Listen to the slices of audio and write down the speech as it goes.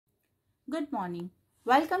Good morning.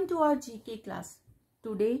 Welcome to our GK class.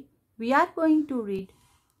 Today we are going to read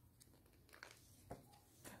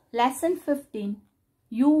Lesson 15.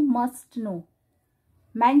 You must know.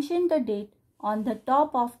 Mention the date on the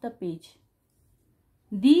top of the page.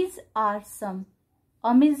 These are some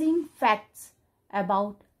amazing facts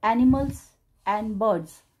about animals and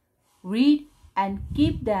birds. Read and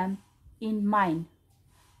keep them in mind.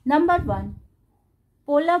 Number 1.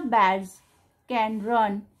 Polar bears can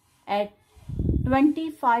run at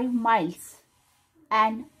 25 miles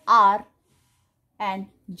an hour and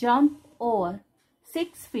jump over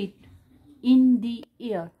 6 feet in the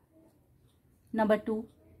air. Number 2.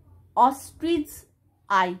 Ostrich's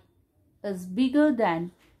eye is bigger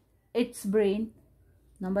than its brain.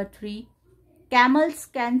 Number 3. Camels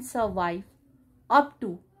can survive up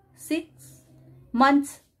to 6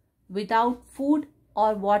 months without food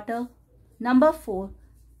or water. Number 4.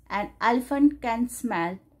 An elephant can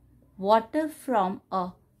smell water from a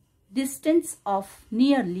distance of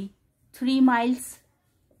nearly 3 miles.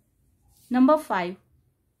 Number 5.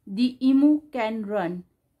 The emu can run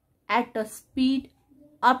at a speed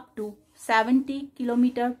up to 70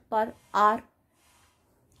 km per hour.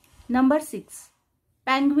 Number 6.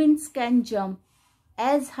 Penguins can jump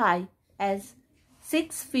as high as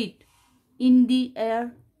 6 feet in the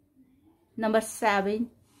air. Number 7.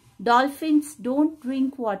 Dolphins don't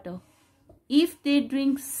drink water. If they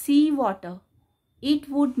drink sea water, it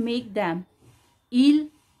would make them ill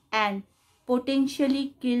and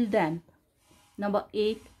potentially kill them. Number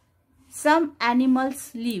 8. Some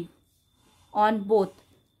animals live on both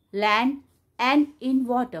land and in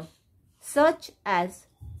water, such as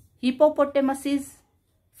hippopotamuses,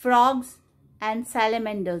 frogs, and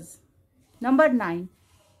salamanders. Number 9.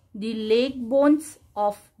 The leg bones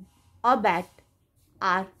of a bat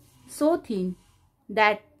are so thin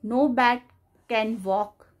that no bat can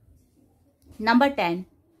walk. Number 10.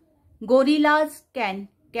 Gorillas can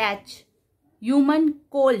catch human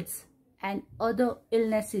colds and other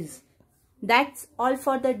illnesses. That's all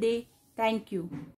for the day. Thank you.